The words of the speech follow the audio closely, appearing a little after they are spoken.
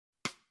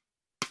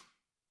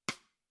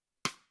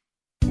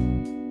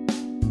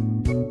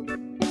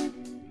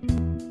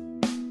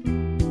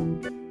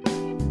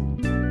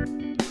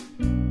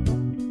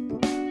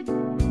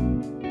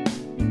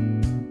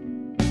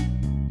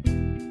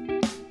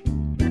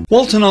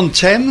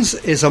Walton-on-Thames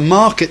is a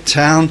market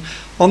town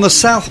on the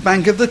south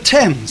bank of the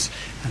Thames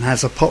and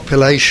has a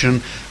population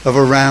of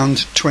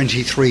around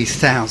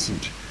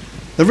 23,000.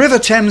 The River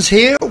Thames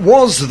here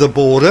was the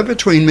border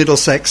between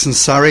Middlesex and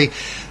Surrey,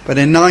 but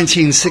in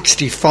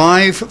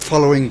 1965,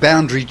 following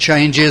boundary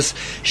changes,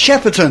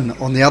 Shepperton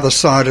on the other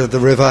side of the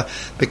river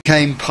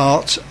became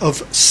part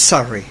of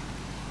Surrey.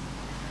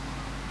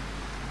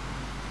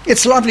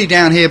 It's lovely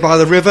down here by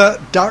the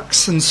river,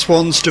 ducks and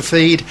swans to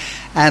feed,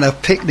 and a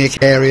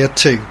picnic area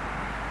too.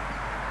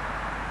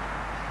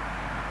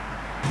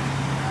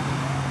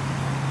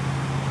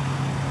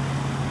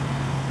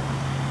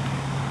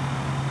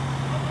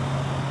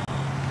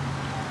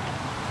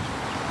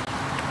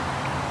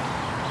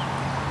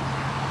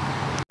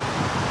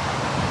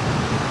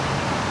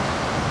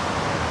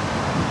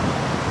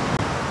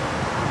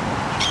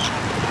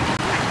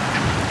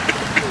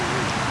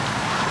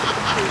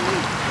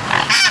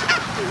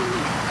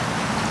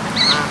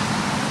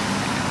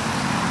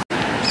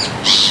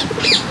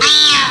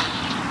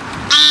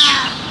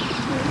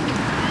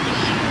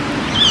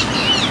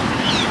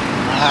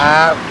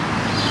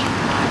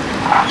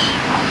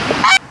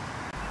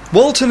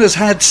 Walton has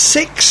had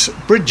 6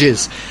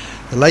 bridges.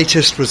 The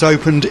latest was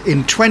opened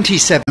in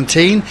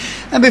 2017,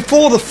 and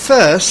before the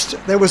first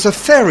there was a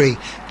ferry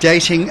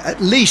dating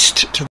at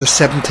least to the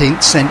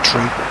 17th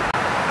century.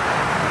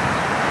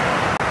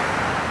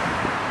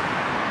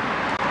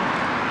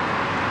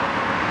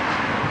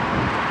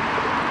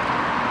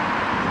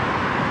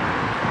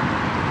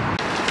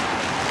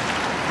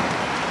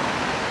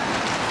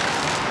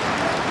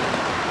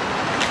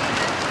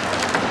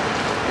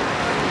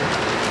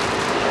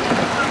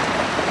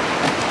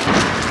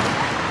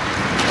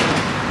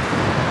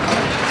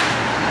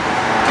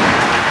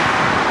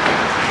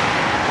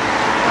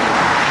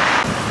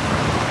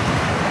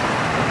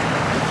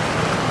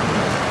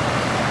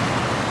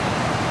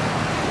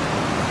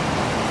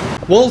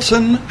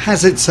 Walton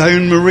has its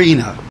own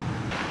marina.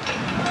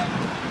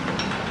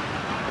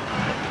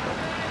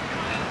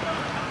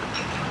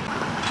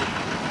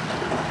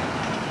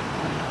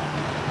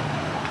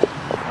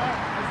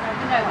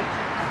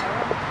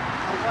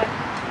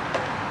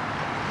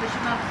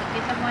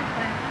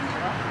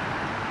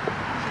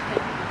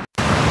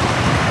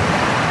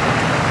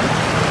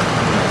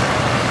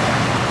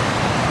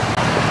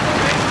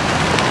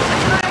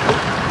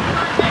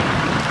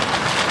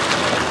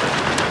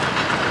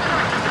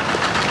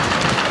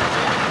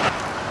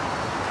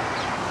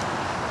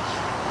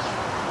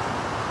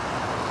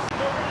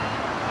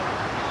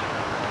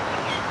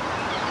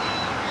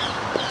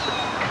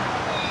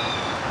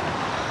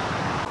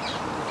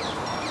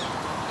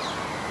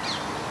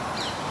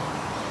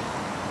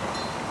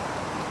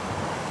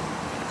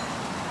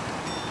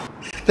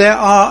 There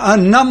are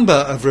a number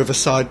of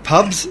riverside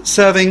pubs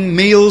serving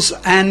meals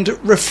and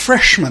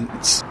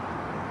refreshments.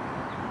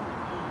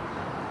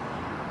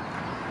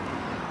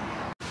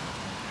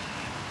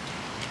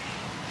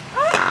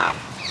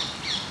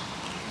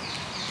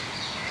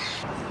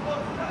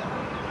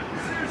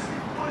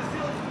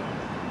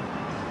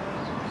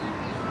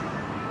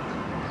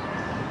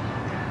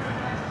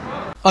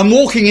 I'm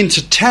walking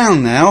into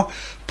town now,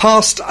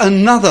 past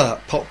another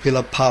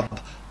popular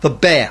pub, the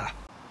Bear.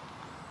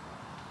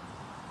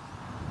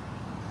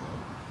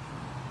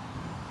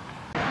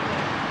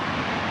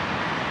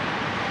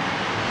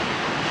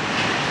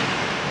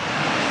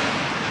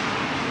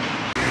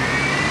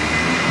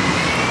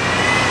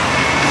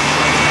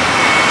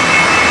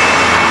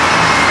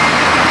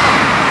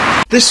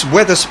 This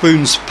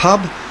Wetherspoons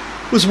pub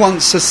was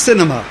once a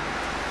cinema.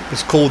 It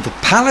was called the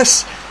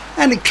Palace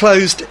and it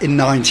closed in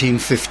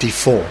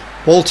 1954.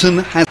 Walton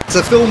has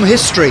a film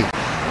history.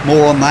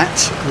 More on that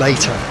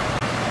later.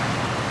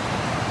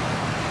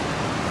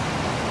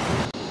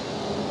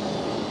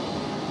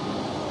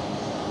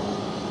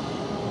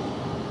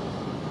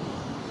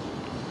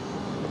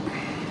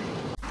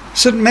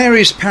 St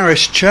Mary's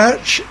Parish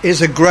Church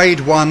is a Grade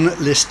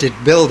 1 listed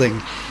building.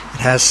 It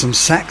has some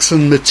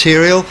Saxon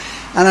material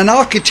and an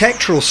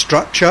architectural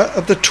structure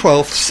of the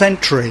 12th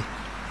century.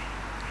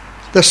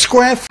 The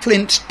square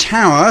flint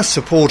tower,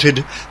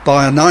 supported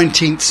by a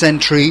 19th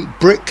century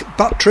brick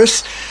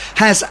buttress,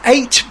 has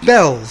 8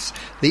 bells,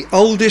 the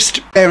oldest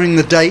bearing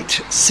the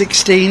date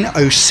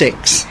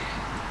 1606.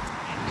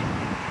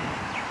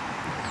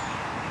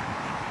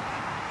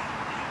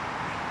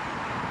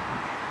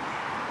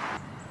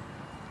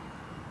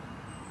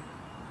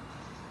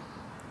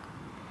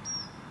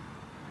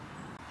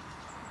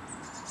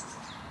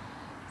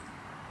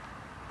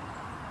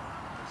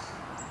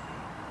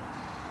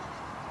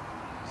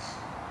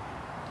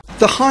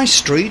 The High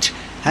Street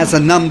has a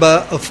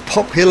number of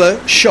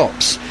popular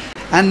shops,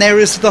 and there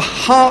is the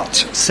Heart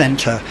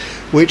Centre,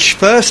 which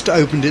first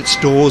opened its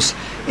doors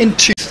in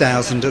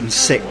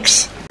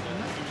 2006.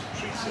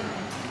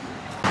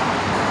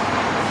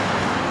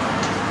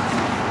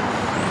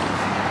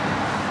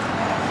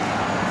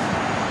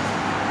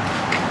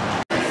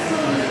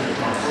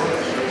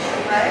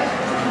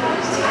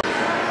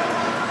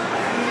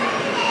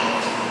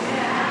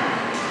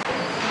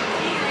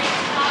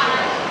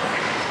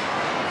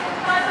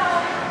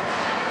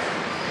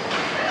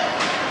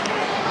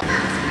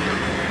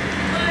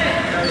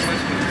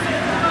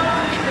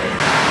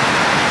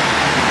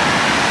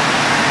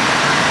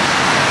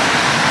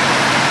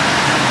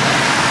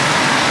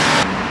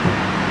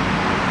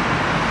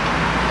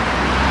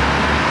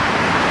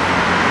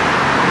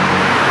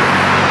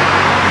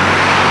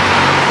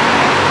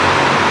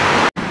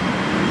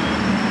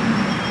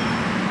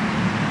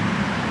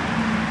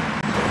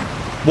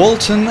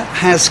 Walton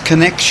has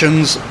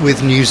connections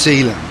with New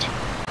Zealand.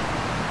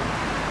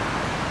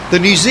 The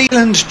New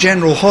Zealand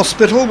General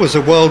Hospital was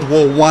a World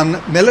War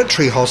I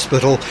military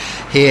hospital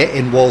here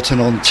in Walton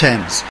on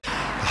Thames.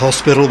 The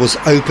hospital was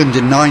opened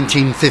in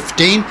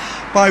 1915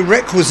 by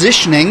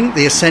requisitioning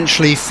the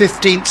essentially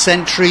 15th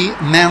century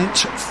Mount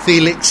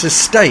Felix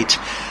estate,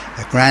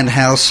 a grand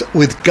house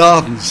with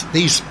gardens.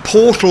 These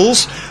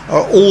portals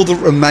are all that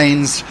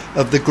remains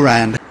of the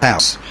grand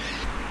house.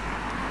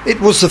 It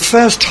was the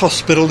first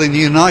hospital in the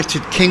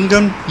United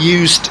Kingdom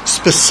used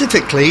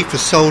specifically for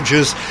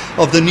soldiers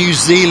of the New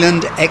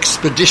Zealand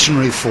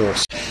Expeditionary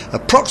Force.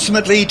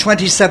 Approximately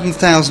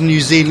 27,000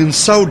 New Zealand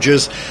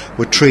soldiers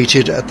were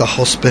treated at the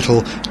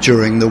hospital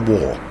during the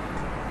war.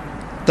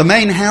 The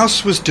main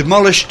house was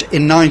demolished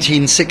in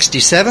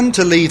 1967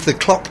 to leave the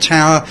clock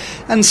tower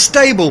and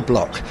stable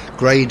block,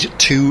 Grade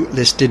 2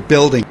 listed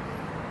building.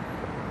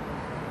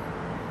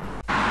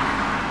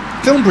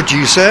 Film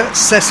producer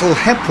Cecil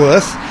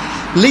Hepworth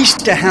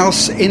leased a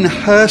house in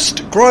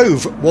Hurst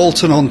Grove,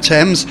 Walton on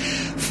Thames,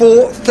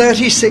 for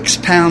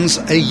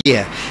 £36 a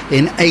year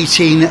in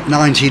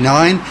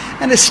 1899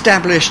 and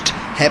established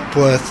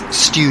Hepworth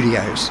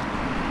Studios.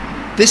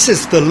 This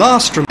is the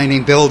last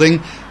remaining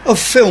building of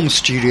film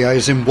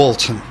studios in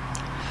Walton.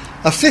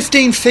 A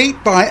 15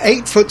 feet by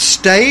 8 foot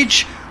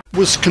stage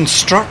was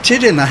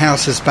constructed in the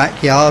house's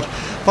backyard.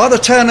 By the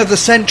turn of the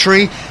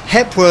century,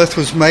 Hepworth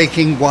was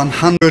making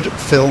 100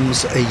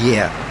 films a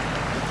year.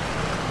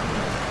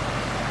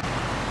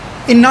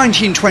 In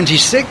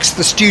 1926,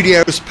 the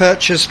studio was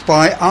purchased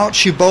by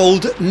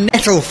Archibald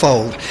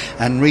Nettlefold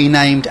and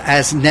renamed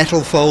as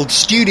Nettlefold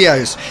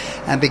Studios,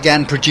 and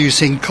began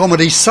producing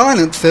comedy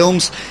silent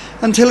films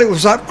until it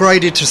was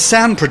upgraded to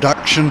sound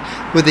production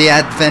with the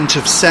advent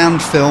of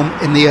sound film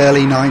in the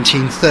early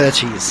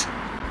 1930s.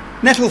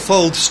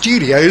 Nettlefold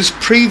Studios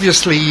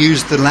previously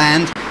used the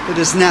land that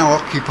is now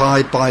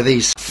occupied by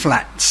these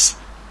flats.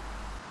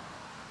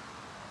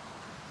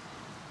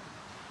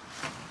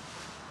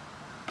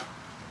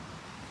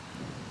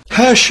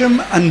 Hersham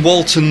and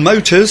Walton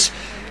Motors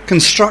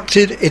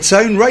constructed its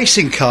own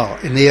racing car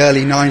in the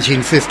early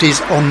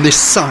 1950s on this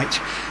site.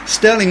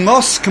 Stirling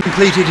Moss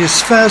completed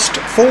his first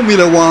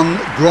Formula One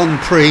Grand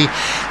Prix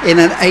in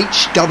an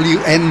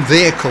HWM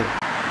vehicle.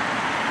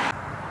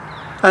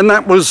 And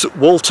that was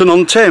Walton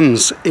on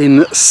Thames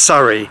in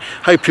Surrey.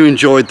 Hope you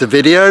enjoyed the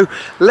video.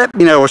 Let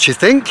me know what you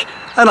think,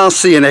 and I'll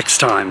see you next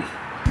time.